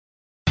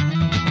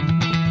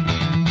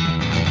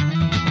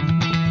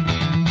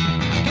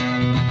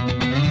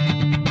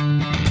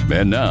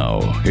And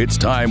now, it's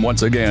time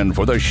once again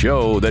for the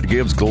show that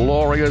gives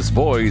glorious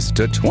voice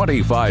to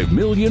 25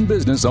 million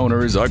business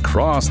owners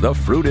across the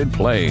fruited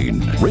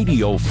plain.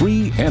 Radio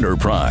Free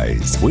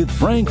Enterprise with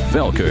Frank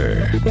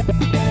Felker.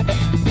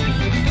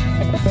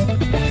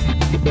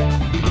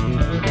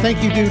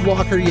 Thank you, Dude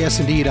Walker. Yes,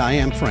 indeed, I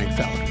am Frank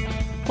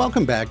Felker.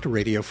 Welcome back to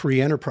Radio Free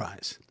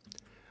Enterprise.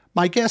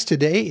 My guest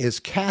today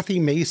is Kathy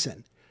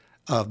Mason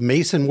of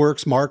Mason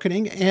Works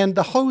Marketing and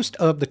the host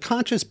of the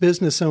Conscious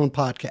Business Zone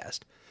podcast.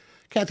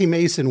 Kathy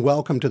Mason,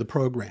 welcome to the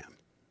program.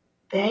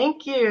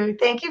 Thank you.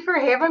 Thank you for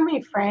having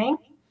me, Frank.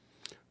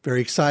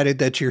 Very excited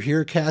that you're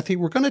here, Kathy.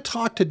 We're going to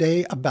talk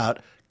today about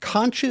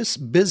conscious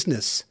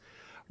business,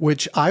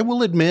 which I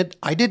will admit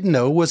I didn't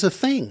know was a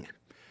thing.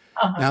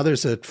 Now,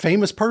 there's a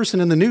famous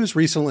person in the news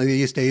recently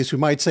these days who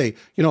might say,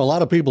 a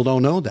lot of people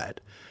don't know that.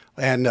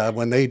 And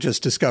when they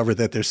just discover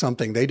that there's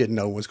something they didn't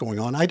know was going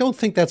on, I don't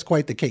think that's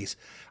quite the case.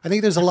 I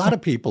think there's a lot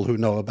of people who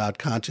know about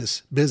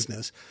conscious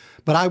business,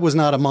 but I was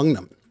not among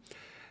them.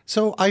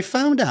 So I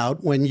found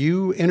out when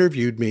you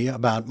interviewed me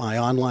about my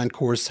online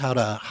course, How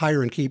to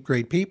Hire and Keep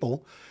Great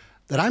People,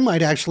 that I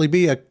might actually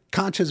be a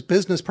conscious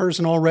business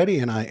person already,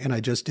 and I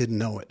just didn't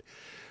know it.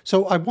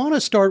 So I want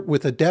to start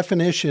with a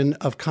definition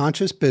of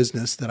conscious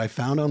business that I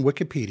found on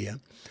Wikipedia,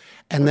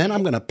 and then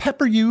I'm going to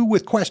pepper you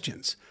with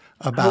questions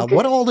about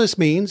what all this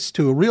means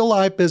to a real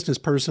live business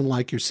person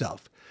like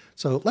yourself.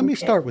 So let me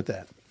start with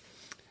that.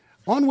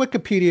 On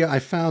Wikipedia, I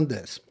found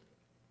this.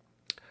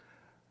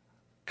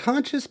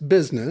 Conscious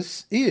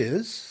business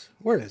is,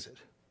 where is it?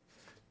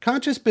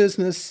 Conscious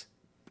businesses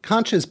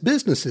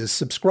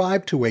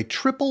subscribe to a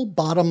triple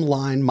bottom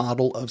line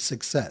model of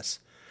success.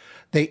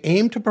 They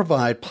aim to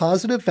provide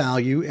positive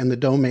value in the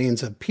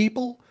domains of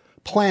people,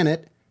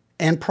 planet,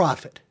 and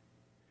profit.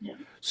 Yeah.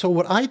 So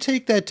what I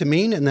take that to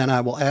mean, and then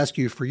I will ask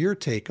you for your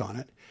take on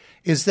it,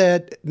 is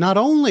that not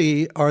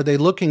only are they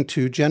looking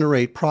to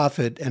generate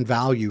profit and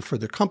value for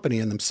their company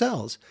and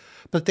themselves,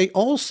 but they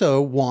also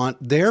want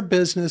their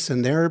business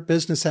and their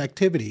business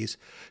activities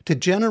to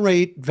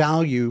generate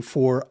value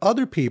for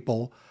other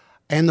people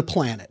and the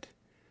planet.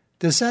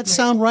 Does that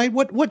sound right?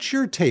 What's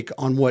your take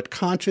on what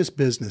conscious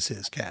business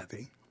is,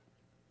 Kathy?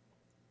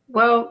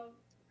 Well,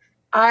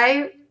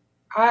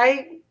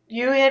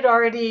 you had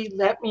already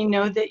let me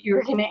know that you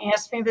were going to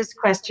ask me this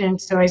question,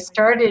 so I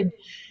started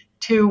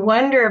to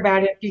wonder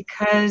about it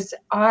because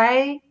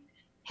I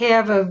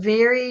have a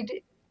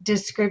varied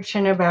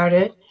description about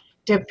it,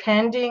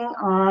 depending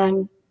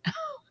on...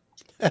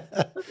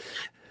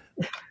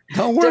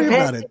 Don't worry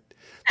about it.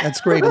 That's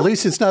great. At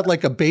least it's not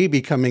like a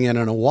baby coming in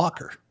on a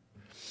walker.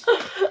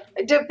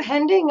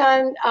 Depending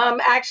on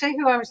actually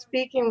who I'm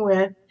speaking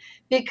with,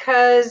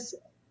 because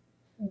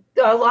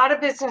a lot of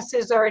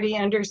businesses already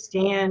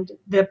understand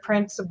the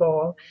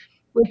principle,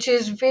 which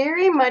is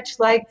very much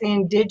like the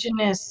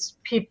indigenous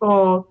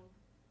people.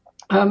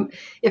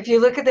 If you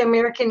look at the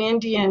American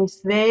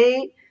Indians,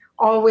 they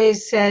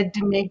always said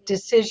to make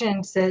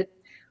decisions that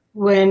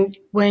when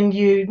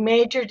you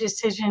made your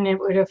decision, it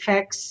would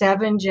affect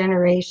 7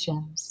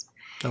 generations.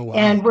 Oh, wow.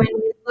 And when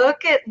you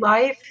look at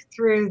life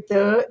through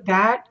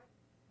that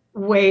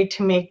way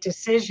to make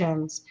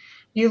decisions,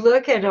 you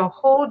look at a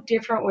whole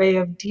different way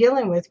of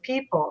dealing with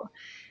people.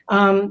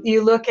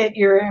 You look at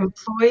your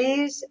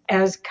employees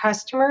as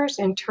customers,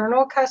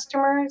 internal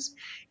customers,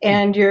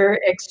 and your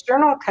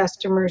external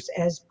customers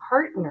as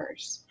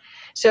partners.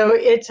 So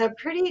it's a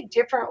pretty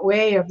different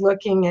way of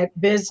looking at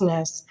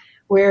business,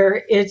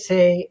 where it's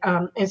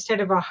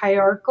instead of a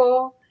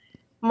hierarchical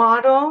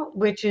model,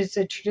 which is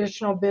a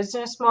traditional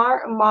business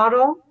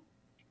model,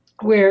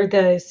 where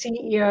the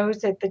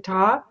CEO's at the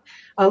top,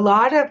 a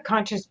lot of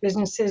conscious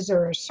businesses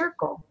are a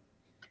circle.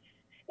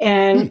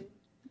 And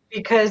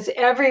because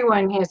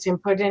everyone has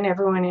input and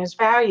everyone has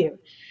value.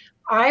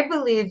 I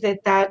believe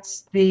that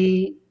that's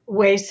the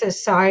way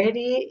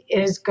society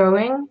is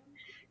going,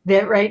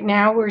 that right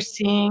now we're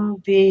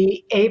seeing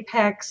the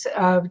apex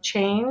of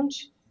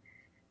change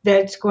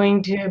that's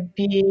going to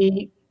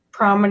be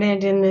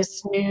prominent in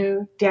this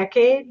new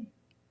decade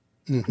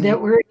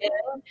that we're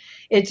in.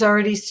 It's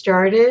already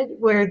started,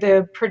 where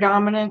the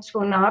predominance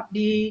will not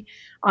be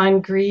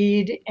on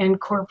greed and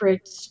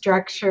corporate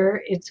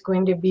structure. It's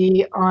going to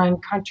be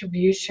on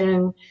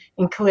contribution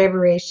and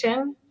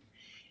collaboration.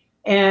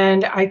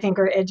 And I think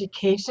our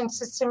education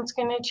system is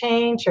going to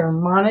change, our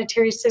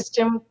monetary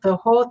system. The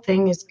whole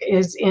thing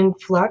is in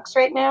flux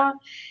right now.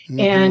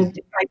 And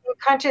I think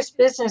conscious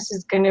business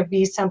is going to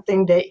be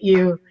something that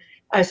you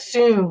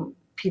assume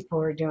people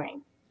are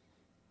doing,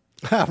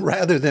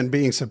 rather than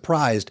being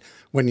surprised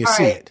when you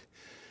see it.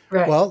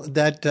 Right. Well,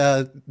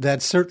 that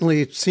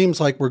certainly seems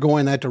like we're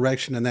going that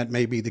direction, and that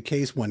may be the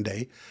case one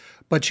day.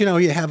 But,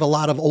 you have a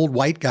lot of old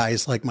white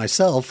guys like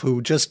myself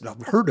who just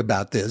heard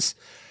about this,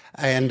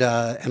 and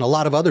a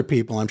lot of other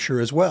people, I'm sure,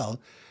 as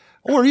well.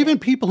 Or even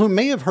people who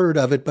may have heard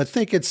of it but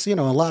think it's, a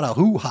lot of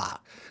hoo-ha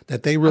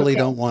that they really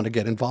don't want to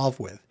get involved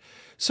with.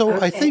 So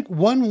I think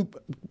one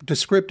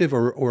descriptive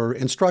or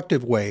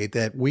instructive way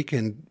that we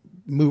can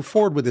move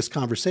forward with this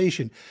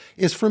conversation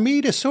is for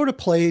me to sort of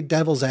play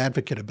devil's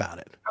advocate about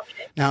it.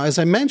 Okay. Now, as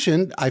I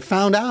mentioned, I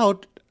found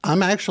out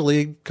I'm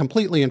actually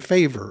completely in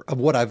favor of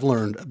what I've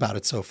learned about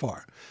it so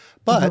far.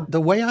 But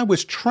the way I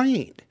was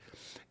trained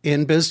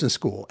in business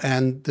school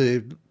and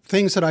the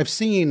things that I've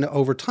seen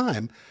over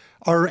time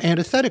are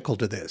antithetical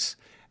to this.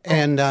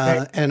 And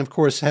of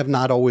course, have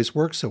not always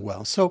worked so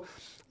well. So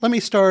let me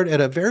start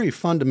at a very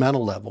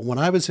fundamental level. When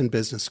I was in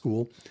business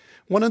school,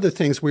 one of the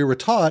things we were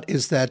taught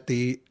is that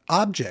the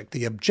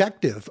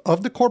objective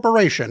of the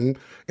corporation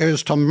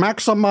is to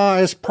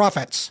maximize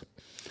profits.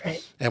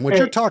 Right. And what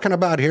you're talking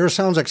about here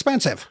sounds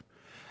expensive.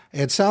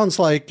 It sounds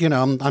like,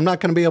 I'm not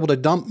going to be able to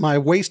dump my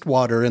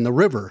wastewater in the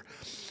river.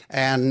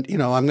 And,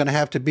 I'm going to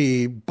have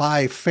to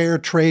buy fair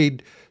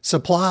trade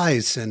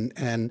supplies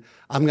and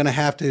I'm going to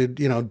have to,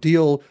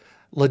 deal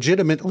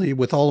legitimately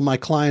with all of my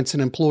clients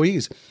and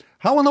employees.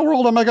 How in the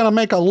world am I going to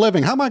make a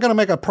living? How am I going to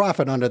make a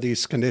profit under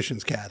these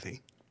conditions,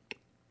 Kathy?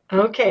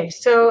 Okay,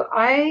 so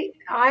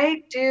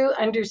I do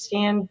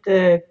understand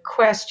the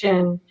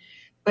question,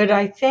 but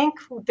I think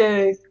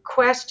the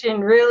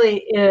question really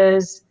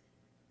is,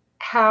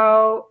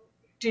 how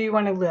do you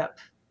want to live?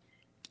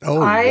 Oh,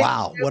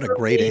 wow. What a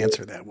great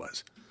answer that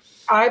was.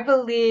 I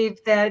believe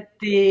that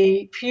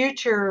the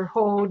future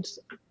holds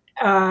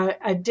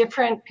a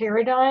different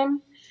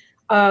paradigm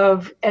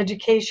of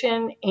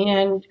education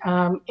and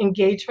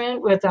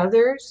engagement with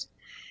others.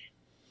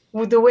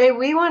 The way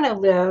we want to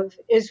live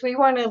is we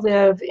want to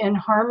live in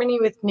harmony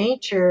with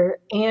nature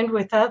and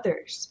with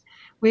others.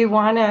 We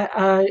want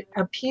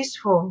a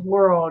peaceful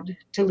world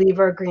to leave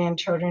our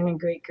grandchildren and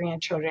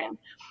great-grandchildren.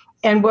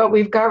 And what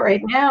we've got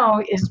right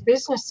now is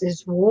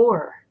business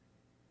war.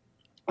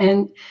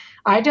 And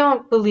I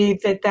don't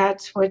believe that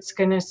that's what's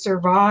going to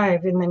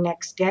survive in the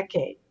next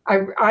decade.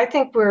 I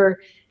think we're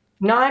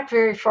not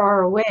very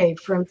far away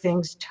from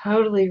things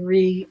totally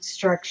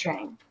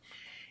restructuring.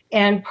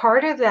 And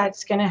part of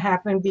that's going to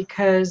happen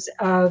because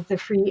of the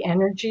free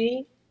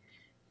energy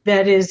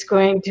that is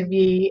going to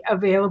be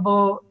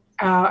available.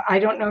 I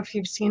don't know if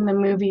you've seen the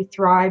movie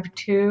Thrive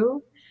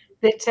 2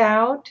 that's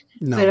out,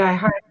 but I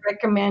highly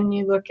recommend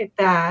you look at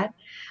that.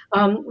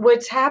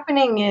 What's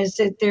happening is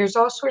that there's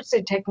all sorts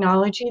of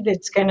technology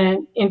that's going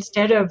to,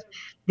 instead of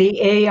the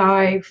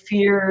AI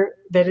fear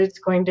that it's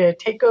going to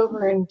take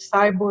over and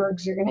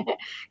cyborgs are going to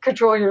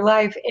control your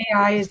life,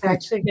 AI is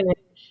actually going to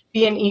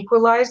be an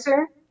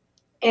equalizer.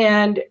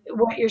 And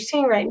what you're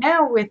seeing right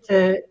now with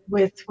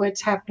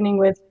what's happening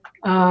with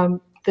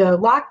the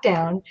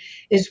lockdown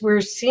is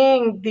we're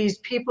seeing these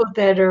people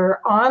that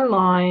are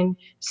online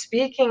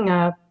speaking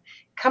up,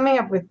 coming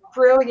up with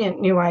brilliant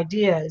new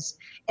ideas.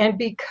 And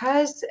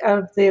because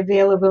of the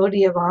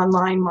availability of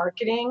online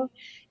marketing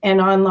and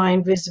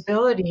online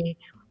visibility,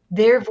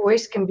 their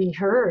voice can be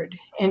heard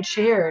and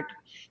shared.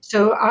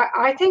 So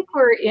I think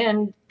we're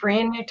in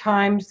brand new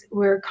times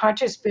where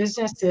conscious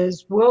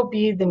businesses will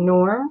be the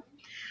norm.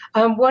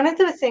 One of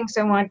the things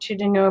I want you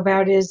to know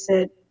about is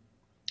that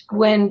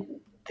when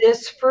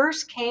this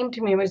first came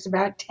to me, it was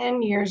about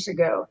 10 years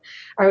ago.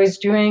 I was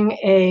doing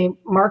a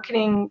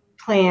marketing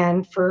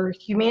plan for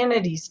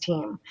Humanities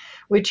Team,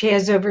 which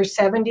has over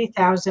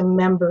 70,000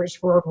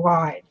 members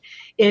worldwide.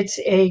 It's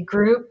a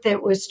group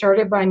that was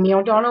started by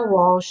Neale Donald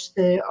Walsch,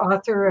 the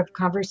author of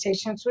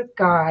Conversations with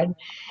God,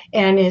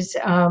 and is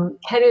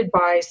headed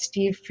by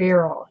Steve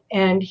Farrell.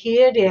 And he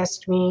had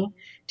asked me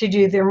to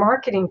do their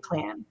marketing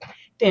plan.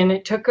 And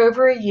it took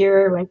over a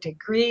year. I went to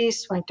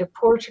Greece, went to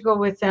Portugal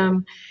with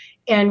them,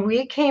 and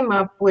we came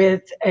up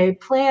with a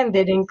plan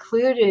that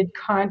included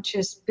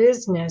conscious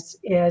business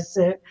as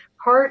a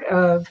part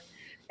of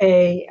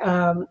a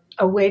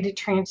way to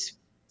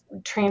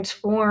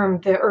transform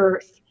the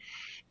earth.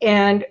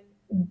 And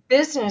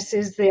business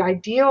is the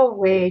ideal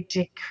way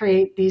to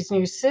create these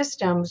new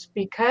systems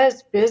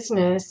because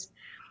business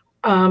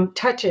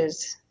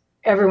touches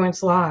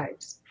everyone's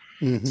lives.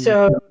 Mm-hmm.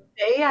 So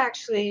they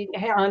actually,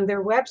 on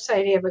their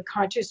website, they have a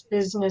conscious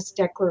business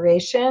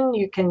declaration.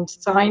 You can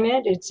sign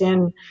it. It's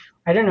in,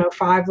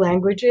 5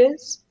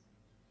 languages.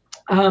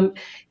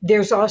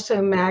 There's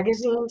also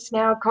magazines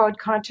now called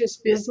Conscious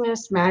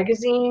Business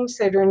magazines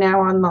that are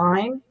now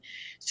online.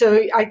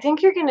 So I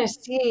think you're going to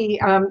see,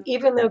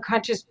 even though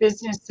Conscious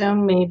Business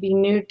Zone may be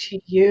new to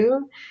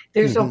you,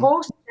 there's a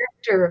whole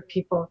sector of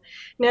people.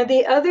 Now,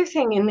 the other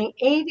thing, in the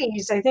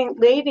 80s, I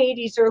think late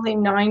 80s, early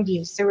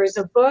 90s, there was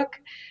a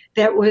book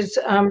that was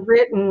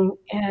written,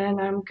 and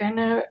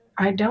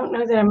I don't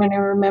know that I'm going to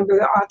remember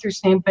the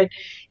author's name, but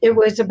it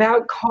was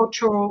about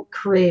cultural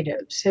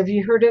creatives. Have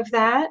you heard of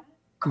that?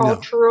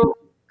 Cultural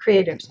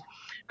creatives.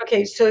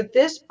 Okay, so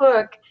this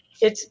book,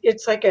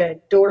 it's like a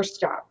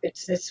doorstop.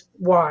 It's this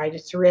wide,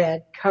 it's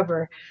red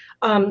cover.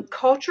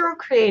 Cultural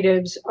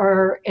creatives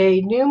are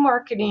a new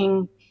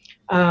marketing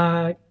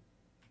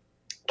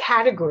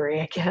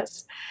category, I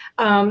guess,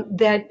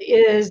 that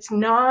is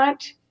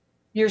not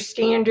your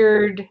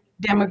standard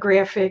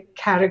demographic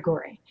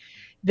category.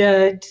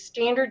 The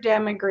standard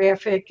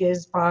demographic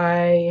is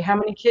by how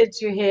many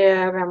kids you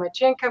have, how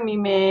much income you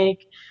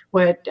make,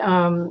 whether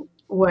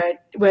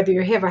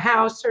you have a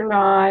house or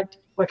not,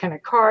 what kind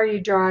of car you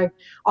drive,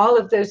 all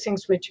of those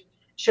things which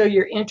show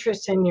your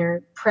interests and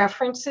your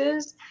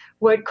preferences.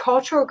 What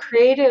cultural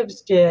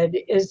creatives did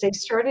is they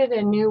started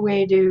a new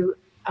way to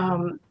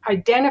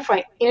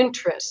identify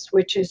interests,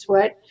 which is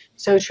what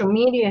social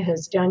media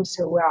has done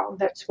so well.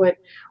 That's what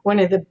one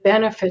of the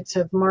benefits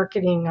of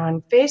marketing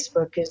on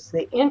Facebook is,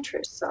 the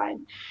interest side.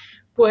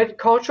 What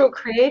cultural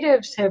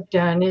creatives have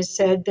done is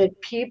said that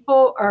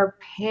people are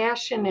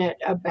passionate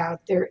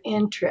about their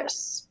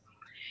interests.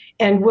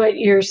 And what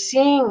you're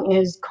seeing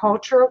is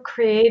cultural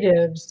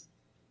creatives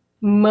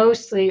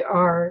mostly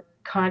are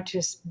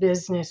conscious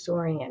business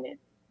oriented.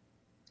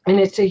 And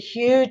it's a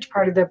huge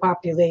part of the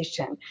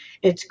population.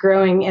 It's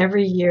growing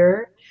every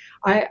year.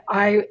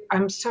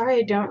 I'm sorry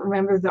I don't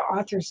remember the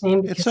author's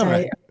name, because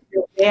I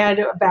feel bad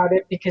about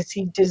it, because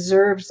he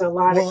deserves a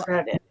lot of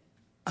credit.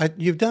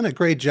 You've done a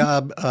great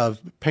job of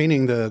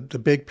painting the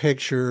big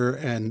picture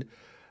and,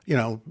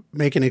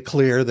 making it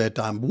clear that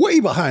I'm way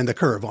behind the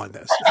curve on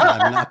this.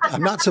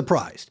 I'm not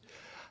surprised.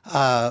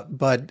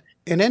 But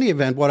in any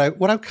event, what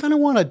I kind of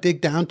want to dig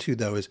down to,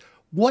 though, is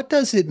what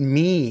does it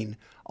mean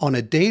on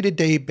a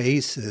day-to-day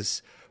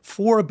basis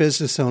for a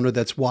business owner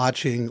that's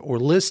watching or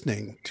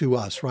listening to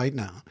us right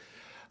now?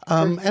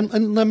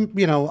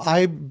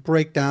 I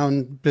break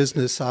down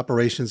business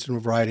operations in a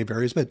variety of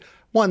areas, but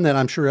one that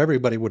I'm sure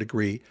everybody would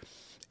agree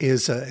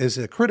is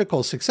a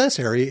critical success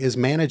area is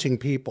managing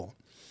people.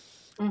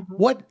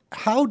 Mm-hmm.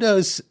 How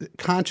does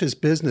conscious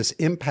business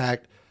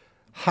impact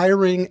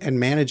hiring and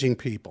managing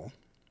people?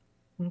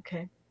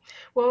 Okay.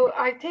 Well,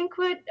 I think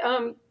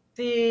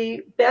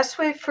the best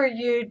way for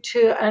you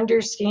to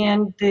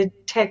understand the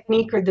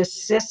technique or the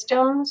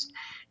systems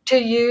to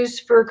use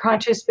for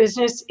conscious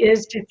business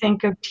is to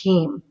think of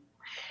team.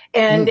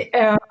 And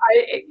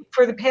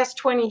for the past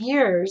 20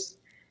 years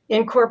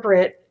in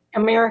corporate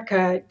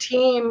America,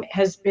 team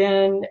has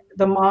been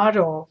the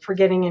model for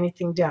getting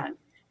anything done.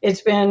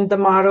 It's been the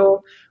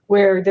model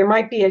where there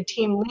might be a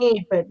team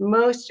lead, but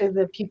most of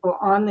the people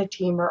on the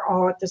team are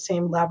all at the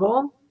same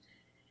level.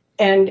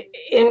 And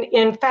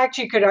in fact,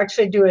 you could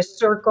actually do a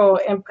circle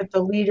and put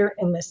the leader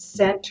in the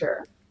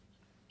center,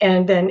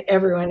 and then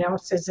everyone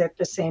else is at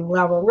the same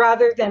level,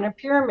 rather than a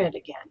pyramid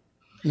again.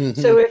 Mm-hmm.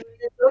 So if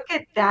you look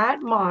at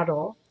that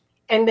model,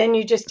 and then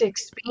you just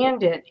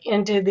expand it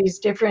into these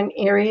different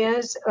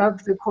areas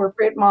of the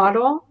corporate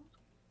model,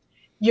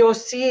 you'll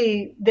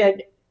see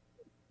that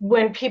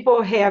when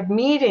people have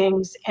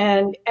meetings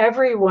and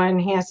everyone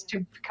has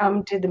to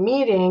come to the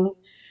meeting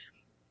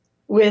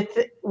with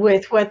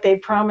what they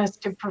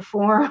promised to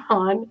perform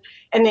on,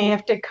 and they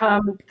have to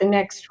come the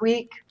next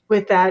week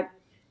with that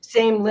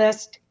same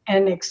list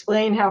and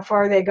explain how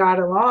far they got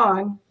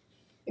on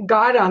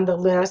the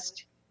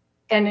list,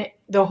 and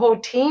the whole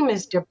team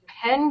is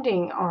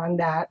depending on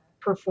that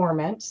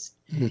performance.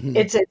 Mm-hmm.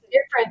 It's a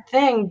different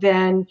thing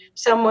than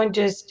someone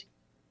just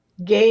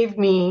gave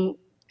me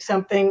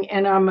something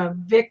and I'm a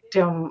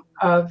victim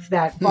of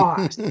that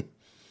boss.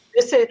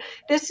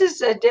 This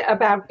is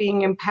about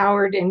being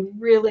empowered and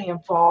really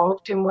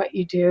involved in what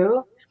you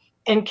do,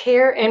 and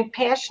care and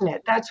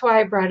passionate. That's why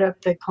I brought up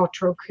the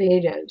cultural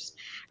creatives.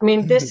 I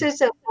mean, this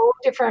is a whole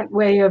different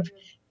way of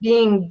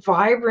being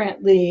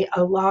vibrantly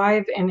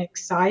alive and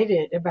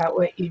excited about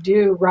what you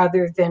do,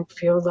 rather than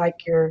feel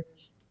like you're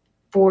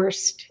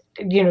forced,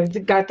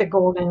 got the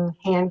golden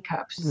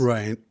handcuffs.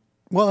 Right.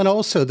 Well, it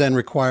also then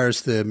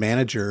requires the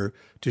manager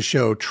to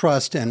show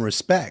trust and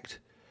respect,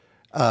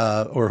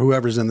 or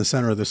whoever's in the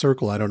center of the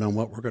circle. I don't know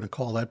what we're going to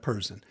call that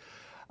person.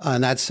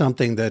 And that's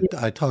something that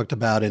I talked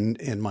about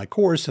in my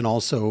course, and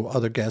also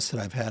other guests that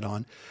I've had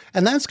on.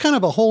 And that's kind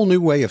of a whole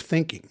new way of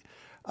thinking.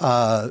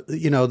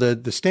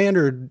 The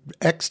standard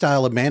X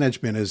style of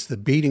management is the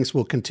beatings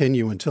will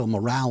continue until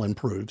morale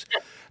improves.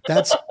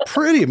 That's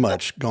pretty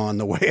much gone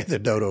the way of the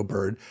dodo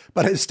bird,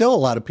 but it's still a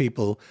lot of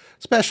people,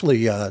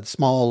 especially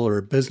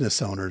smaller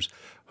business owners,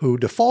 who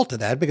default to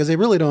that because they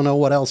really don't know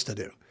what else to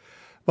do.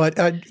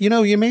 But,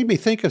 you made me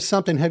think of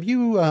something. Have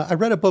you, I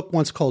read a book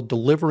once called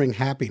Delivering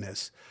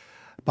Happiness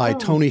by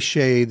Tony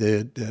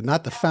Hsieh,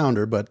 not the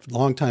founder, but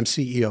longtime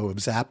CEO of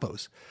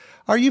Zappos.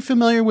 Are you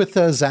familiar with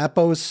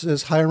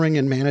Zappos' hiring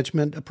and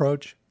management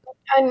approach?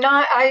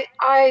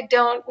 I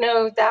don't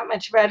know that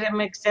much about them,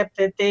 except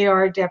that they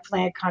are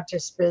definitely a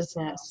conscious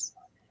business.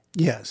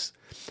 Yes.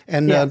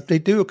 And they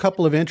do a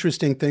couple of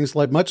interesting things,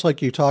 much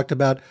like you talked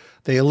about.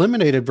 They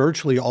eliminated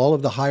virtually all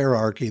of the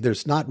hierarchy.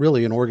 There's not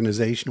really an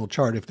organizational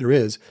chart. If there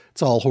is,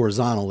 it's all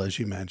horizontal, as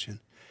you mentioned.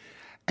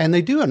 And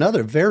they do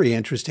another very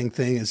interesting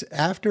thing is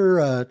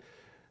after,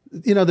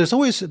 there's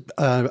always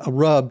a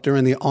rub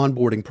during the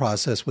onboarding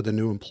process with a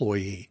new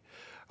employee.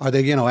 Are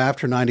they,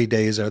 after 90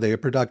 days, are they a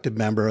productive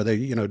member? Are they,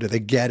 do they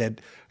get it?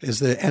 Is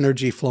the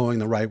energy flowing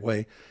the right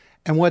way?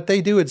 And what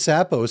they do at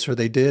Zappos, or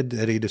they did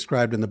that he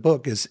described in the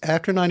book, is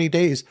after 90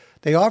 days,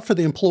 they offer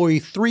the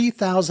employee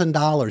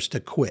 $3,000 to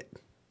quit.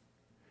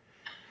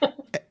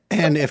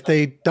 And if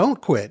they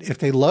don't quit, if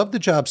they love the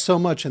job so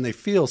much and they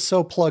feel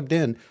so plugged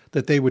in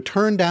that they would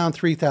turn down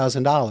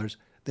 $3,000,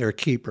 they're a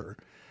keeper.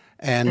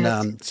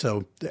 And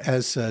so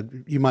as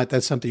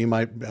that's something you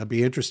might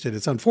be interested in.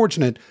 It's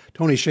unfortunate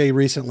Tony Hsieh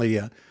recently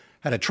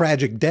had a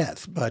tragic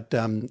death, but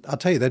I'll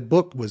tell you, that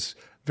book was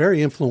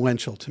very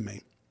influential to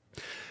me.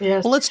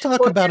 Yes. Well, let's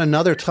talk about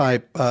another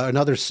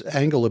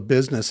angle of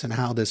business and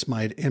how this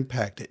might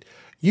impact it.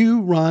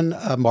 You run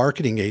a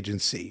marketing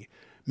agency,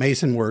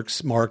 Mason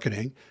Works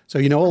Marketing, so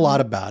you know a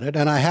lot about it.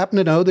 And I happen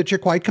to know that you're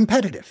quite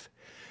competitive,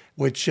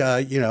 which,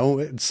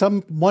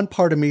 one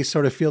part of me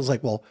sort of feels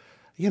like, well,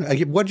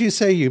 what do you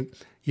say? You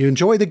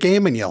enjoy the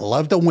game and you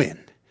love to win.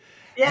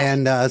 Yes.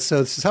 And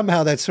so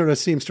somehow that sort of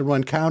seems to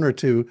run counter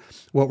to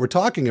what we're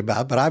talking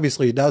about, but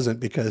obviously it doesn't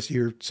because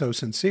you're so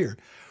sincere.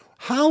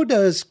 How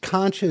does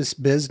conscious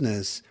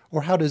business,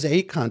 or how does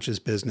a conscious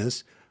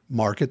business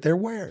market their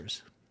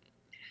wares?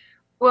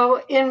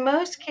 Well, in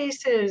most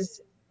cases,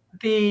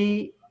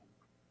 the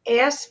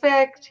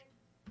aspect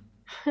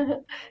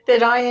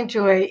that I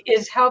enjoy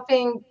is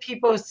helping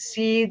people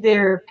see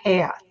their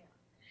path.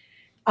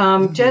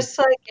 Just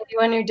like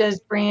anyone who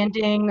does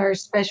branding or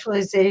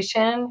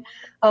specialization,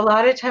 a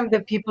lot of times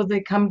the people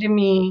that come to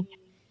me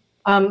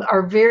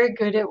are very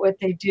good at what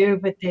they do,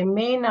 but they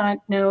may not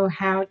know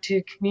how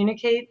to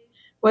communicate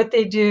what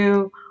they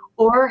do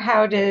or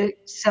how to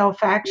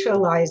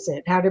self-actualize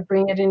it, how to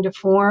bring it into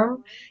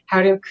form, how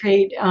to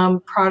create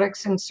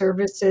products and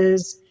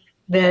services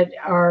that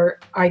are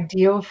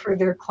ideal for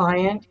their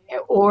client,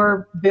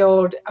 or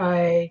build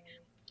a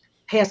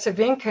passive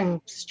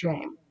income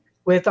stream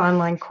with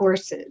online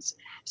courses.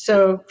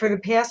 So for the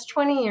past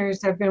 20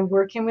 years, I've been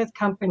working with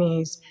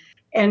companies,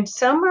 and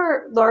some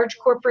are large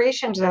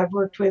corporations. I've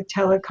worked with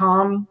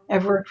telecom,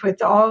 I've worked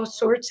with all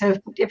sorts of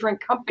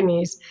different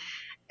companies.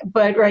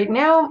 But right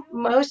now,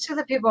 most of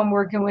the people I'm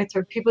working with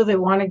are people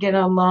that want to get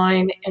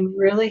online and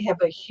really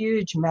have a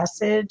huge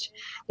message.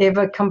 They have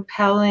a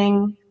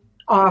compelling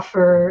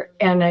offer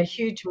and a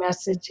huge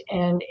message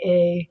and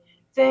a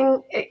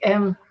thing.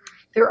 And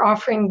their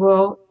offering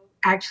will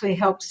actually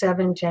help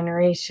 7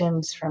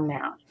 generations from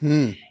now.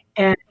 And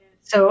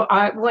so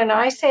when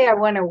I say I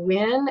want to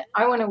win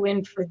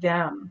for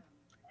them.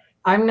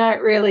 I'm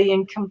not really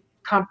in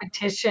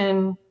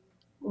competition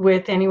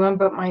with anyone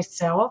but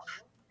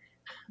myself,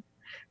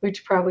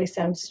 which probably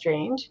sounds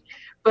strange.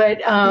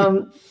 But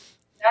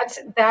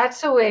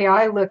that's the way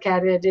I look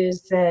at it,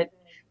 is that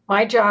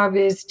my job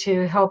is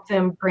to help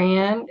them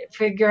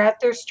figure out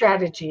their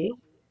strategy,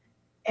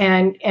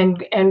 and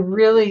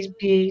really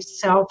be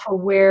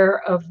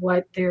self-aware of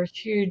what their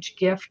huge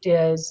gift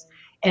is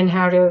and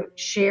how to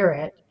share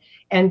it.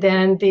 And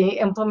then the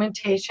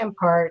implementation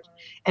part.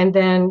 And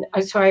then,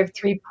 so I have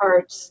 3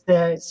 parts: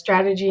 the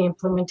strategy,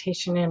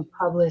 implementation, and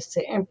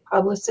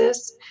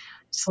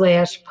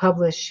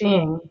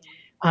publicist/publishing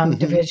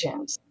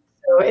divisions.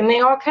 So, and they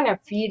all kind of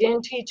feed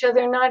into each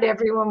other. Not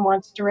everyone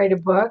wants to write a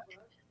book,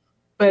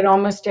 but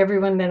almost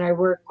everyone that I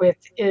work with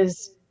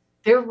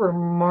they're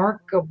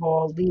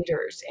remarkable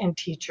leaders and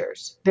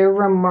teachers. They're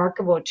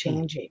remarkable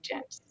change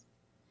agents.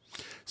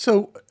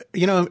 So,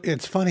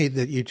 it's funny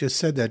that you just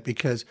said that,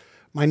 because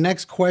my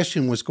next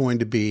question was going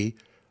to be,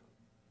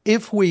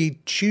 if we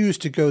choose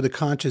to go the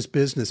conscious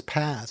business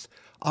path,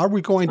 are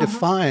we going to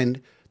find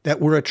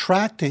that we're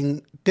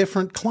attracting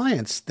different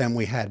clients than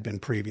we had been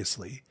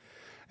previously?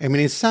 I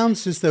mean, it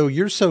sounds as though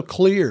you're so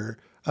clear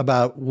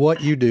about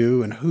what you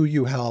do and who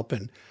you help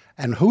and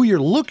who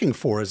you're looking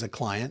for as a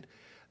client,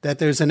 that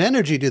there's an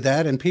energy to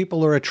that and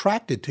people are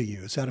attracted to you.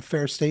 Is that a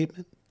fair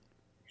statement?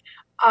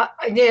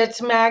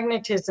 It's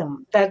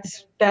magnetism.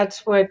 That's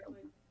what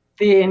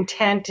the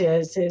intent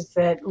is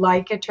that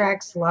like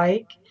attracts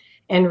like,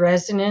 and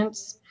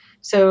resonance.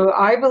 So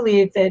I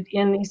believe that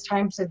in these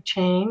times of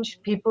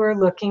change, people are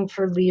looking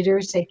for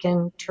leaders they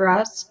can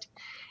trust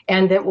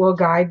and that will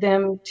guide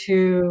them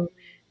to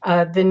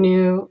the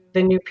new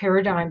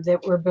paradigm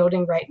that we're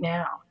building right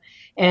now.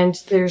 And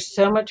there's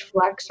so much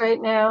flux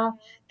right now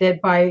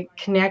that by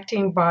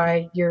connecting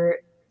by your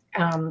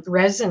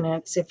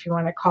resonance, if you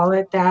want to call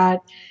it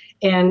that,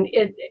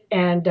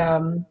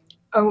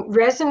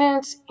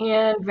 resonance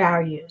and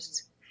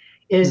values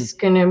is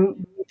going to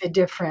be the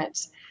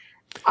difference.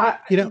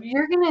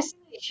 You're going to see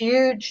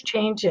huge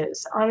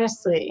changes,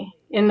 honestly,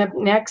 in the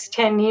next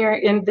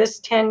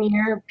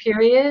 10-year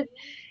period.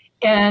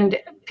 And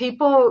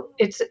people,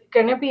 it's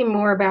going to be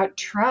more about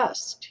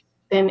trust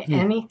than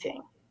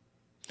anything.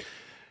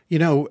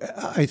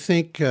 I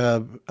think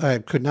I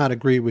could not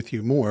agree with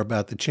you more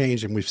about the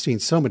change. And we've seen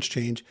so much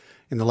change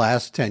in the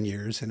last 10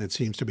 years, and it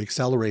seems to be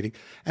accelerating.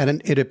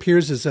 And it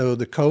appears as though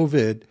the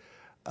COVID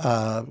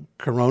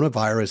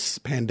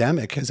coronavirus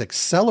pandemic has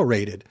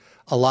accelerated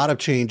a lot of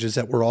changes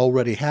that were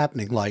already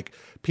happening, like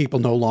people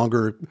no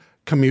longer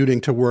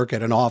commuting to work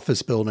at an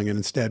office building and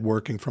instead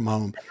working from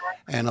home,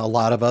 and a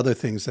lot of other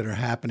things that are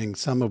happening,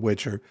 some of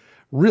which are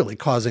really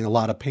causing a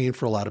lot of pain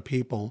for a lot of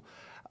people.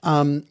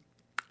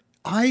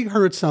 I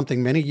heard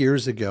something many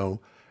years ago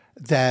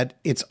that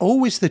it's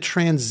always the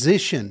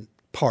transition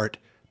part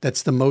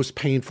that's the most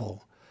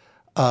painful.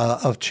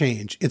 of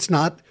change. It's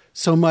not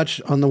so much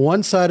on the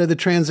one side of the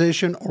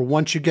transition or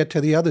once you get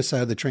to the other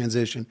side of the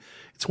transition.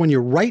 It's when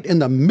you're right in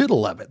the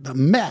middle of it, the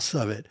mess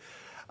of it,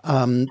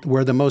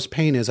 where the most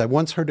pain is. I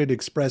once heard it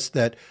expressed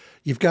that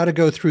you've got to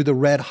go through the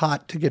red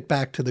hot to get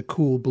back to the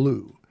cool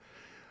blue.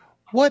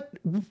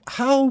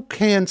 How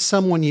can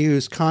someone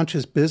use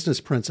conscious business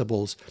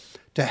principles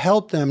to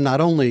help them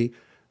not only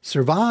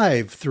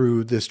survive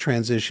through this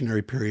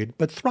transitionary period,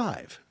 but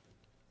thrive?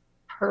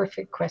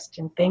 Perfect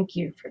question. Thank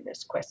you for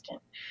this question.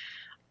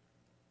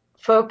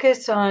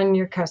 Focus on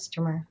your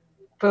customer.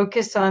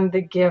 Focus on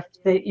the gift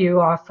that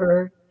you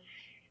offer.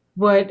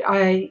 What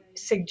I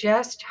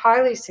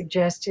highly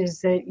suggest,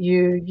 is that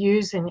you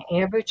use an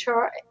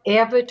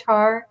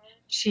avatar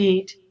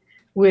sheet,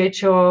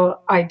 which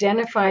will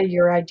identify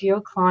your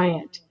ideal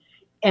client.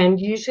 And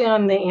usually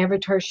on the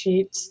avatar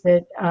sheets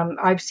that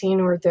I've seen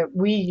or that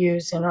we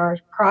use in our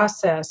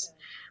process,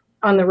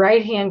 on the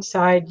right-hand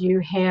side, you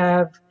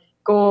have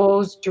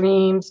goals,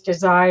 dreams,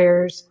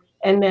 desires,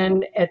 and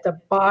then at the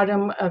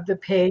bottom of the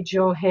page,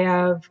 you'll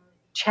have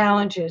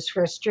challenges,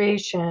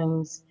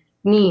 frustrations,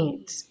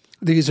 needs.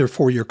 These are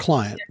for your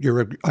client,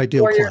 your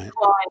ideal client.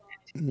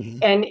 Mm-hmm.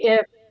 And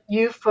if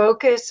you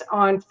focus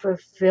on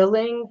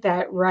fulfilling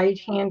that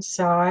right-hand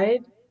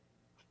side,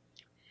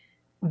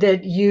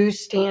 that you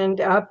stand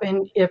up,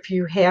 and if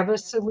you have a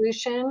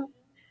solution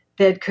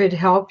that could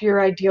help your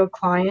ideal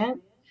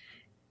client,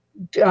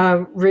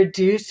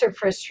 reduce their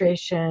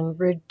frustration,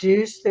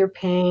 reduce their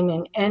pain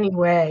in any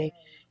way,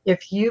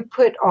 if you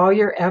put all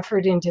your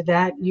effort into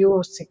that, you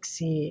will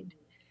succeed.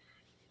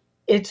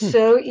 It's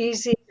so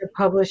easy to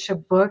publish a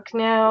book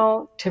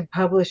now, to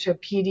publish a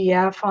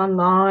PDF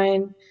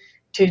online,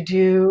 to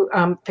do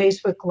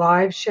Facebook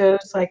Live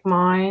shows like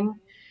mine.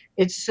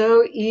 It's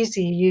so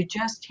easy. You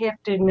just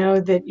have to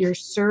know that your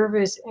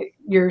service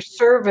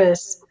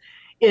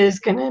is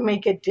going to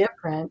make a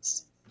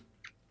difference,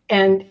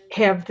 and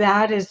have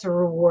that as a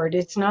reward.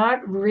 It's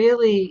not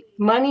really,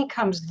 money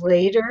comes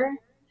later,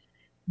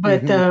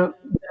 but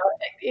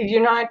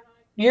you're not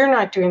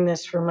doing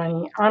this for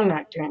money. I'm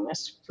not doing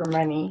this for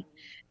money.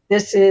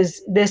 This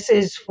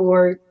is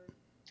for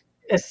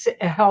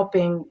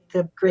helping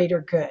the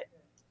greater good.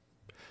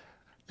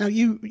 Now,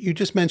 you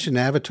just mentioned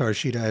avatar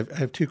sheet. I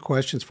have two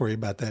questions for you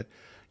about that.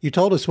 You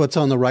told us what's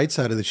on the right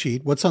side of the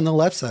sheet. What's on the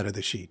left side of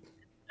the sheet?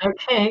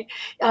 Okay.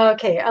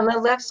 On the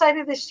left side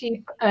of the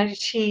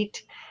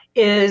sheet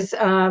is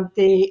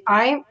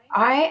I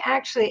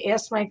actually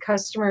ask my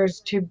customers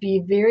to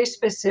be very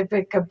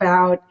specific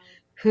about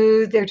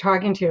who they're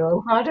talking to.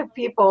 A lot of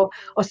people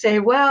will say,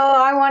 well,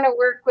 I want to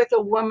work with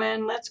a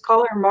woman, let's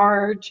call her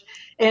Marge,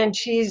 and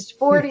she's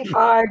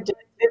 45 to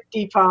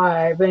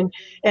 55,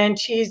 and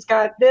she's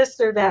got this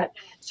or that.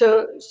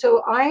 So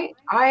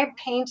I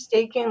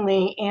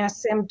painstakingly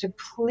ask them to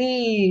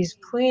please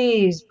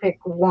pick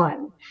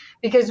one,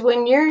 because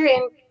when you're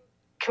in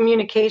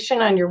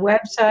communication on your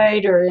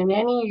website or in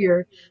any of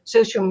your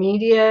social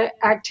media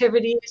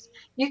activities,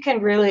 you can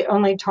really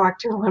only talk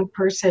to one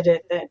person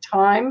at that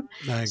time.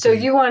 So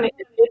you want to,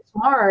 if it's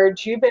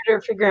Marge, you better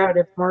figure out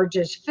if Marge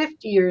is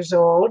 50 years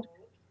old.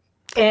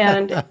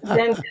 And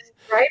then just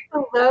right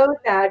below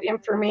that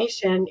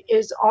information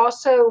is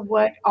also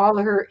what all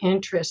her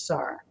interests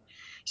are.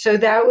 So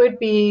that would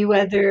be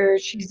whether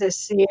she's a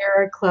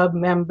Sierra Club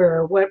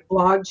member, what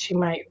blogs she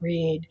might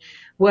read,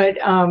 what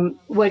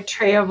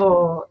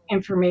travel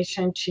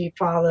information she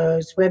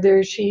follows,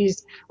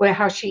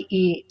 how she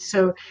eats.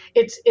 So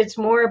it's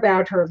more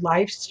about her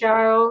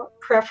lifestyle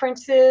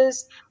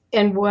preferences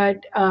and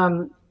what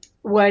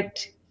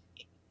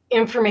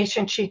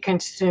information she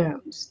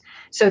consumes.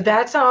 So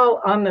that's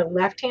all on the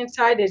left-hand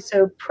side. Is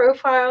so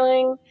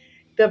profiling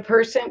the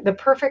person, the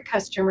perfect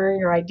customer,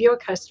 your ideal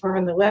customer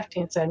on the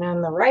left-hand side. And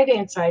on the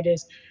right-hand side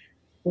is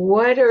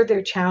what are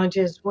their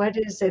challenges? What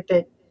is it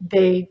that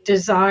they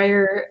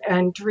desire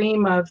and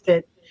dream of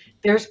that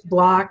there's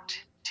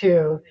blocked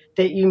to,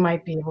 that you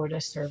might be able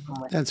to serve them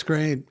with? That's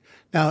great.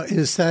 Now,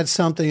 is that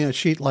something, a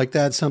sheet like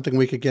that, something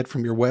we could get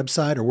from your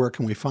website, or where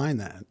can we find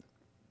that?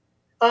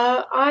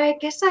 I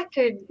guess I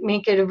could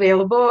make it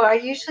available. I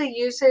usually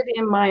use it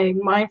in my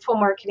Mindful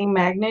Marketing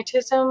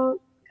Magnetism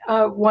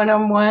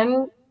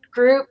one-on-one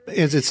group.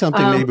 Is it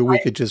something maybe we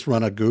could just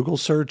run a Google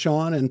search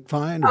on and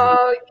find?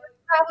 Oh, you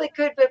probably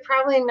could, but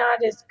probably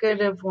not as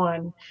good of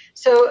one.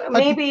 So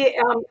maybe if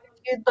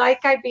you'd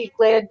like, I'd be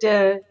glad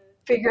to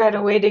figure out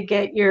a way to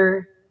get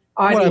your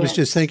audience. What I was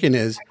just thinking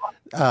is,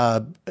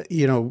 I've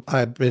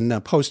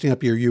been posting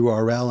up your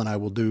URL, and I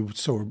will do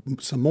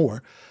some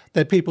more,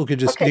 that people could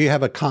just, do you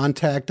have a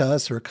contact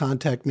us or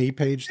contact me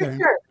page there?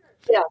 Sure.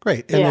 Yeah.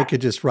 Great. And they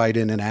could just write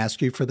in and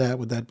ask you for that.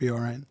 Would that be all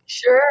right?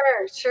 Sure.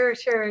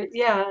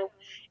 Yeah.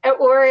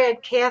 Or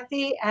at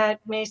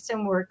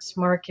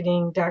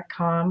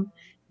Kathy@MasonWorksMarketing.com.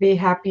 Be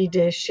happy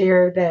to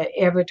share the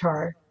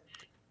avatar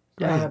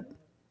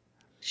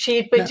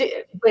sheet, but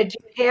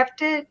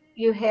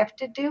you have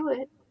to do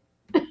it.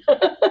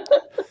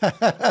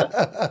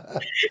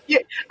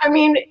 I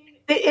mean,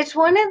 It's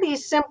one of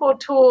these simple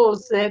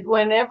tools that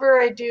whenever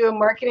I do a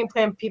marketing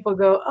plan, people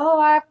go, "Oh,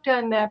 I've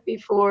done that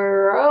before,"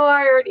 or, "Oh,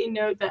 I already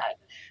know that."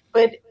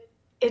 But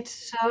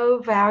it's so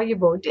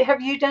valuable.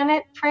 Have you done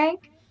it,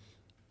 Frank?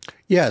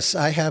 Yes,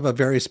 I have a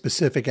very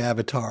specific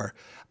avatar,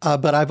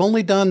 but I've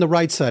only done the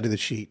right side of the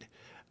sheet.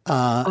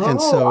 And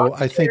Oh, so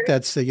I think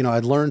that's, I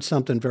learned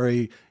something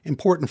very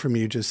important from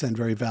you just then,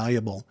 very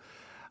valuable.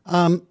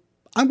 I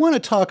want to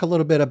talk a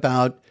little bit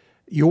about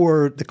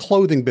the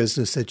clothing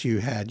business that you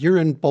had. You're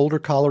in Boulder,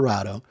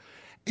 Colorado.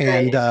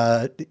 And,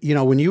 right.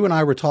 when you and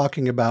I were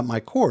talking about my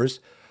course,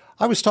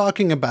 I was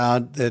talking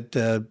about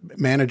that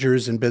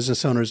managers and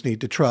business owners need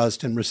to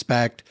trust and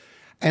respect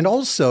and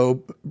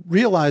also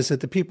realize that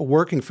the people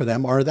working for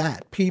them are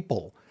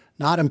people,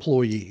 not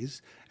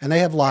employees, and they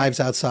have lives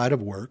outside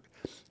of work.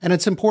 And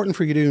it's important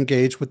for you to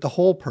engage with the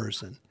whole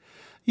person.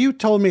 You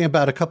told me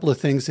about a couple of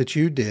things that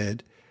you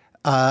did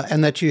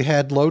and that you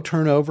had low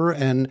turnover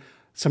and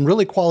some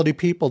really quality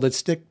people that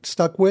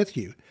stuck with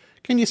you.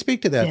 Can you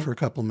speak to that Yeah. for a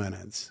couple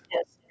minutes?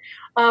 Yes.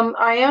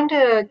 I owned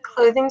a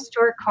clothing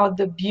store called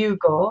The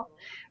Bugle,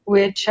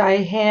 which I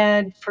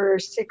had for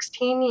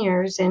 16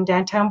 years in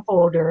downtown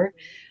Boulder.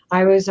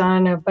 I was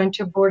on a bunch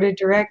of board of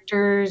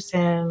directors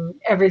and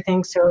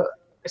everything, so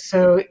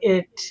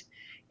it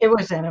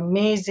was an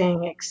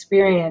amazing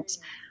experience.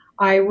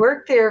 I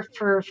worked there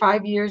for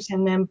 5 years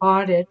and then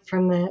bought it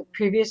from the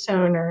previous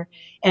owner.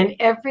 And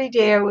every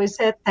day I was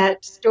at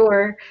that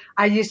store,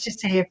 I used to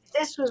say, if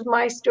this was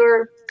my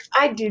store,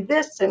 I'd do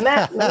this and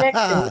that and the next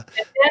thing. And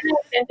then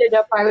it ended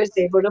up I was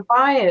able to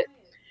buy it.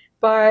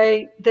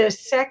 By the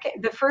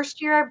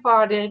first year I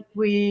bought it,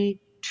 we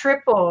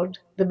tripled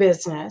the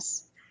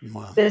business.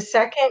 Wow. The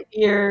second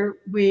year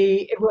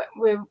we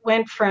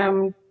went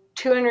from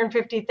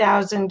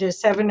 250,000 to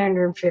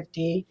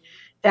 750,000,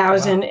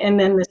 Wow. and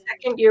then the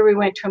second year we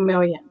went to 1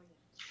 million.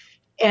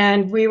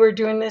 And we were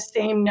doing the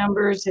same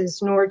numbers as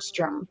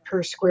Nordstrom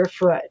per square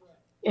foot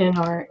in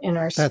our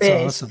That's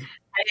space. awesome.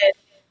 I had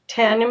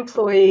 10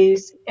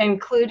 employees,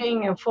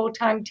 including a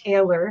full-time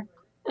tailor,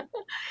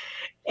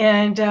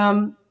 and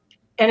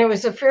it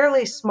was a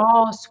fairly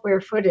small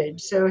square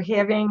footage. So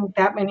having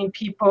that many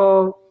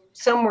people,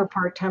 some were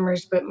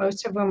part-timers, but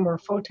most of them were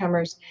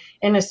full-timers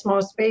in a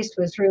small space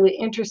was really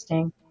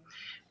interesting.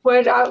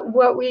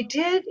 What we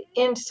did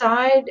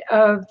inside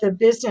of the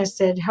business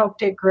that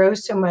helped it grow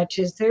so much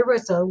is there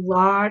was a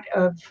lot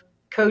of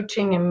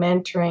coaching and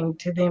mentoring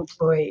to the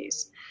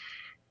employees.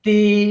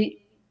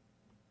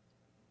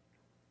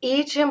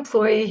 Each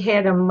employee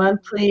had a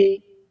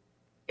monthly,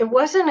 it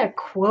wasn't a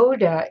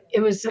quota, it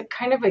was a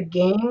kind of a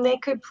game they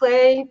could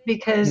play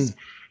because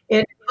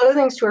in a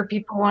clothing store,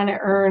 people want to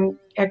earn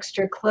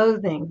extra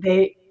clothing.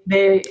 They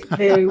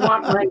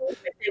want money, but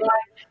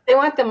they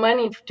want the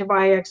money to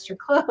buy extra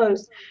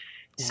clothes.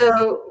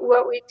 So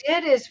what we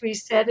did is we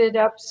set it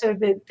up so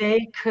that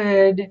they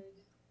could,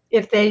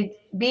 if they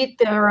beat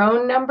their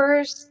own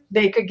numbers,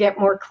 they could get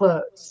more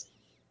clothes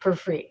for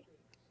free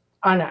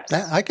on us.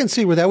 I can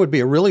see where that would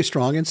be a really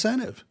strong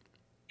incentive.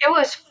 It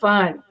was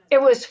fun.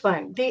 It was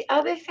fun. The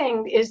other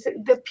thing is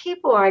that the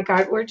people I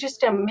got were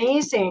just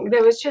amazing.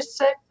 There was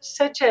just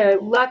such a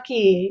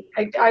lucky,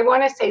 I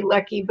want to say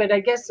lucky, but I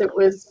guess it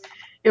was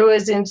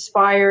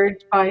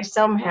inspired by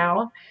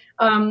somehow.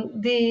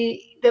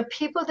 The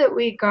people that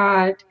we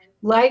got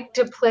liked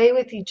to play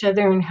with each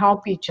other and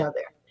help each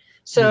other.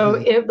 So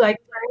if, like,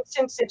 for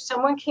instance, if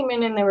someone came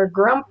in and they were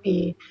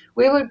grumpy,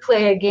 we would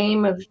play a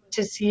game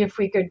to see if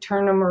we could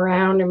turn them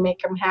around and make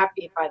them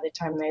happy by the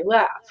time they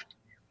left.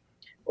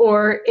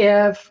 Or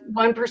if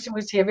one person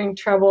was having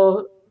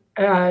trouble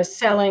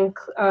selling,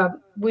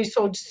 we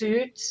sold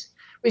suits.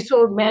 We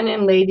sold men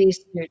and ladies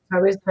suits. I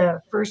was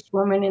the first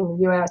woman in the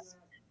U.S.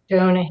 to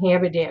own a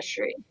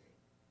haberdashery,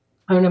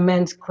 own a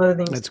men's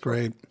clothing That's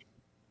great.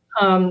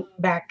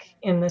 back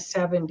in the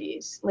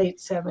 70s, late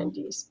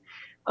 70s,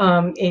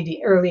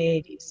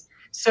 early 80s.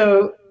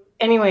 So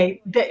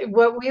anyway,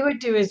 what we would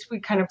do is we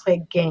kind of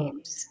play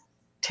games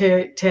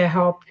to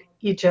help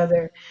each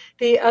other.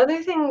 The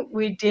other thing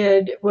we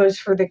did was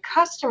for the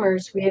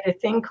customers, we had a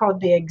thing called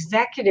the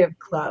Executive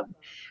Club,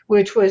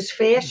 which was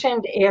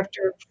fashioned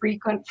after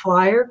Frequent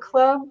Flyer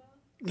Club.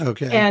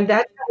 Okay. And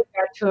that's how we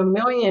got to 1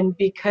 million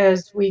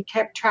because we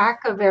kept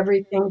track of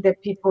everything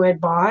that people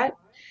had bought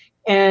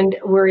and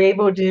were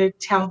able to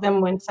tell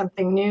them when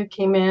something new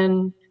came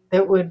in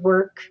that would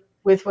work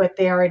with what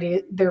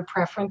their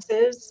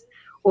preferences,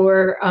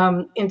 or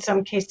in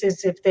some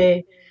cases, if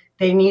they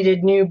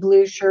needed new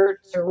blue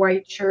shirts or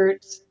white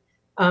shirts,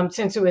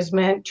 since it was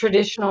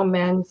traditional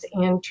men's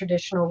and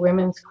traditional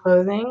women's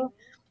clothing.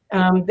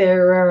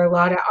 There are a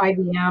lot of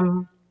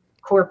IBM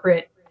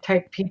corporate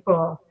type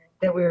people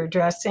that we were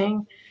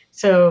addressing.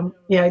 So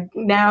yeah,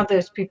 now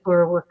those people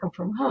are working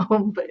from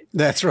home. But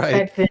that's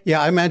right.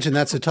 Yeah, I imagine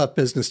that's a tough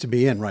business to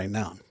be in right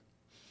now.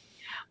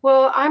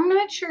 Well, I'm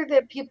not sure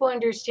that people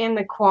understand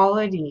the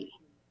quality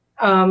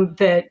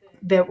that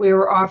we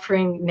were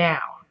offering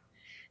now.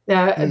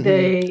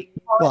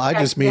 Well, I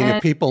just mean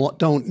if people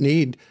don't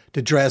need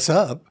to dress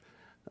up,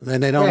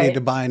 Then they don't Right. need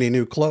to buy any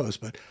new clothes.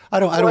 But I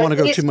don't want to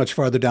go too much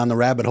farther down the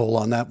rabbit hole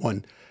on that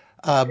one.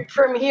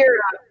 From here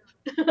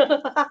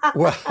up.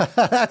 Well,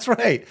 that's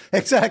right.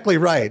 Exactly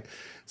right.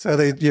 So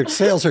your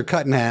sales are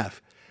cut in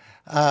half.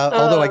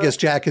 Although I guess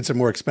jackets are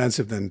more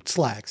expensive than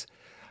slacks.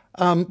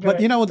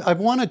 But, you know, I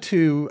wanted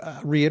to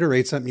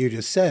reiterate something you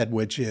just said,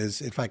 which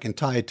is, if I can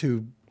tie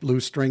two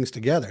loose strings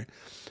together,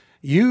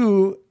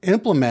 you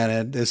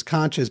implemented this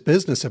conscious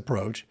business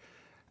approach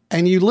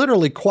and you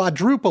literally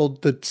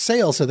quadrupled the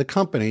sales of the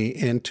company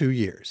in 2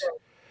 years.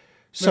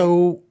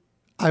 So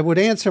I would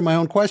answer my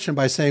own question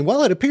by saying,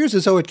 well, it appears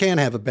as though it can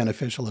have a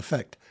beneficial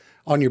effect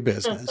on your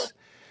business.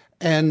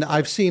 And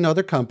I've seen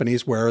other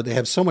companies where they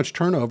have so much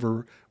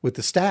turnover with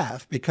the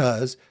staff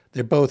because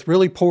they're both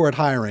really poor at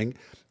hiring.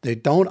 They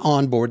don't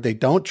onboard, they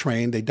don't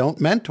train, they don't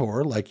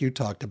mentor, like you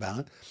talked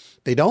about.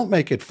 They don't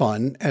make it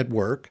fun at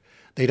work.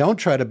 They don't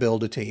try to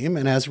build a team.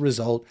 And as a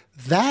result,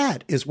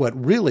 that is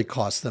what really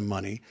costs them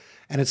money.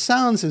 And it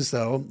sounds as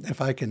though,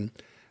 if I can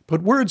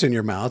put words in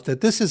your mouth,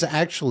 that this is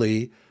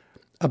actually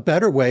a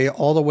better way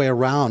all the way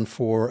around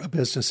for a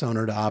business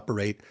owner to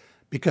operate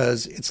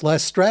because it's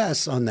less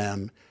stress on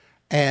them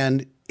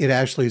and it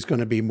actually is going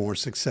to be more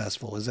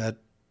successful. Does that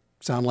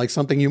sound like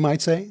something you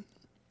might say?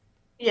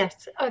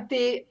 Yes.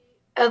 The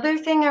other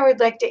thing I would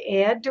like to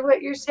add to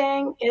what you're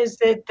saying is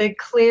that the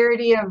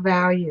clarity of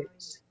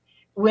values.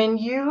 When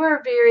you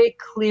are very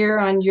clear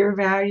on your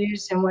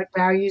values and what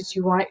values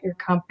you want your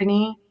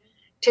company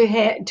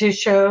to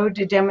show,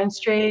 to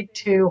demonstrate,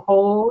 to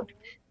hold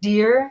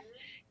dear,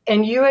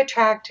 and you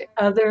attract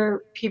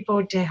other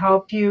people to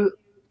help you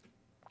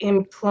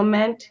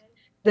implement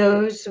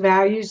those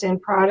values in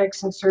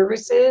products and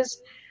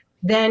services,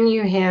 then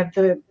you have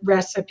the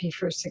recipe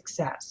for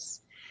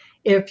success.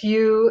 If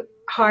you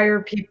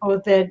hire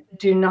people that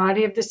do not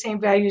have the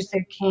same values,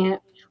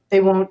 they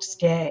won't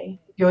stay.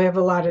 You'll have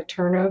a lot of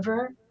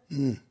turnover.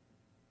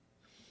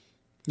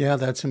 Yeah,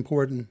 that's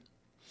important.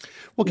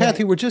 Well,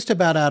 Kathy, we're just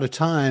about out of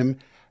time.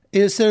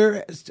 Is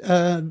there,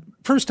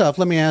 first off,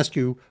 let me ask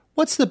you,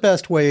 what's the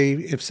best way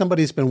if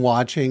somebody's been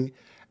watching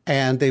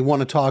and they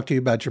want to talk to you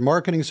about your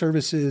marketing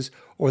services,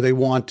 or they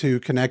want to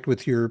connect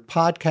with your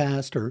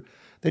podcast, or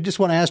they just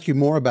want to ask you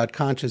more about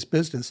conscious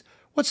business?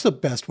 What's the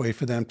best way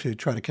for them to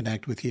try to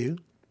connect with you?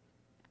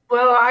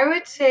 Well, I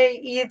would say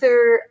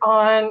either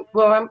I'm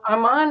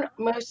on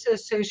most of the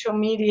social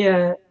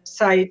media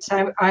sites.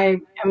 I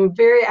am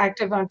very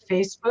active on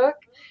Facebook.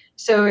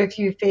 So if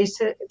you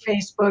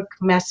Facebook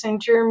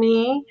Messenger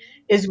me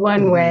is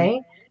one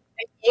way.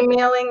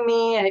 Emailing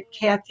me at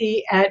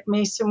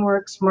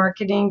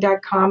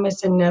Kathy@MasonWorksMarketing.com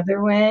is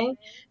another way.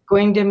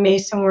 Going to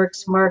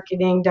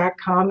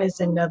MasonWorksMarketing.com is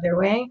another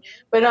way.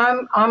 But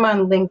I'm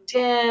on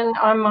LinkedIn.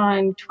 I'm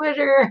on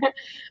Twitter.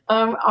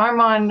 I'm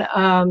on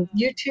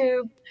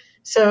YouTube.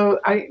 So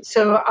I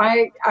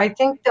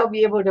think they'll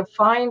be able to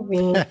find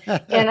me,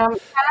 and I'm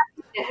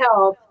happy to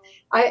help.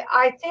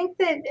 I think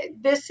that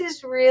this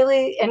is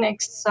really an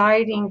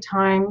exciting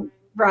time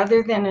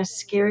rather than a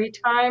scary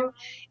time.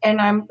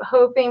 And I'm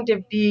hoping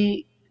to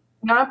be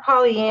not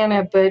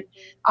Pollyanna, but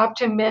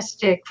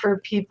optimistic for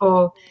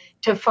people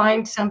to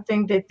find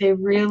something that they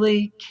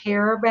really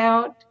care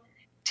about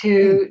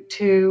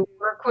to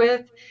work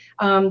with.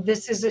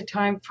 This is a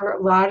time for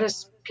a lot of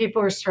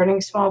people are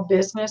starting small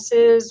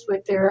businesses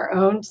with their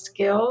own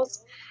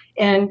skills.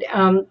 And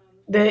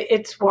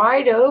it's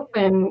wide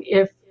open.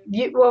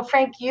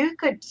 Frank, you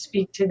could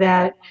speak to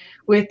that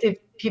if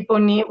people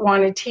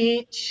want to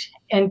teach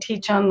and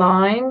teach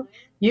online.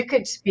 You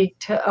could speak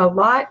to a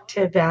lot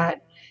to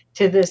that,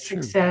 to the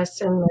success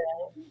and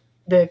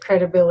the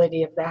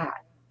credibility of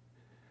that.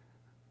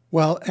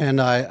 Well,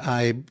 and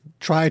I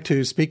try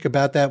to speak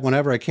about that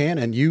whenever I can,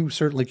 and you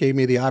certainly gave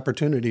me the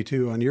opportunity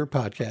to on your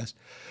podcast.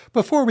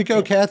 Before we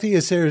go, Kathy,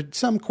 is there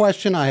some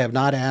question I have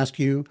not asked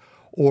you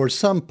or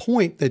some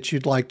point that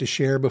you'd like to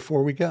share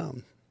before we go?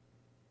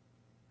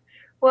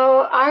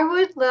 Well, I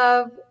would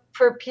love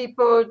for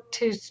people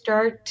to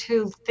start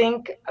to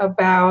think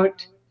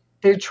about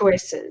their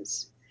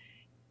choices.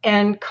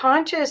 And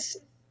conscious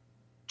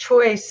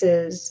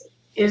choices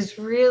is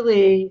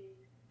really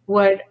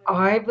what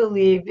I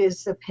believe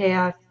is the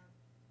path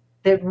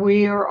that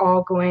we are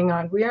all going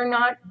on. We are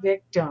not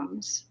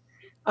victims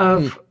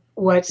of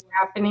what's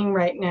happening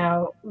right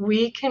now.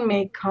 We can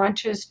make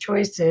conscious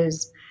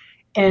choices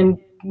and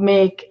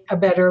make a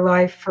better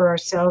life for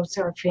ourselves,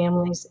 our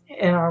families,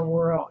 and our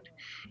world.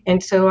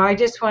 And so I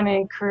just want to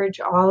encourage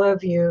all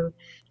of you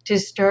to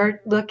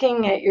start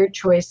looking at your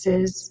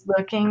choices,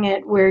 looking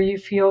at where you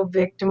feel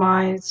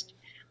victimized,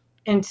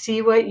 and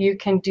see what you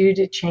can do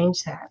to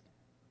change that.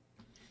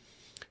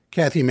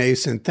 Kathy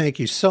Mason, thank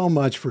you so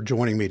much for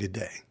joining me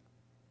today.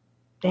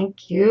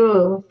 Thank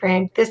you,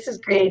 Frank. This is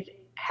great.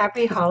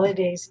 Happy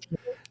holidays to you.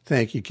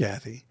 Thank you,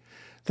 Kathy.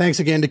 Thanks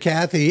again to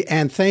Kathy,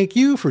 and thank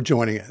you for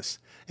joining us.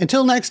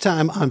 Until next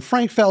time, I'm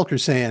Frank Felker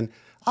saying,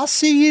 I'll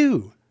see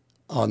you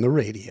on the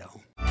radio.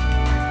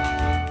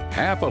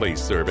 Happily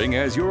serving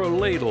as your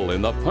ladle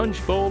in the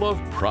punch bowl of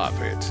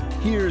profit.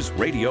 Here's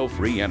Radio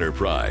Free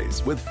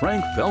Enterprise with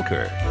Frank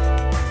Felker.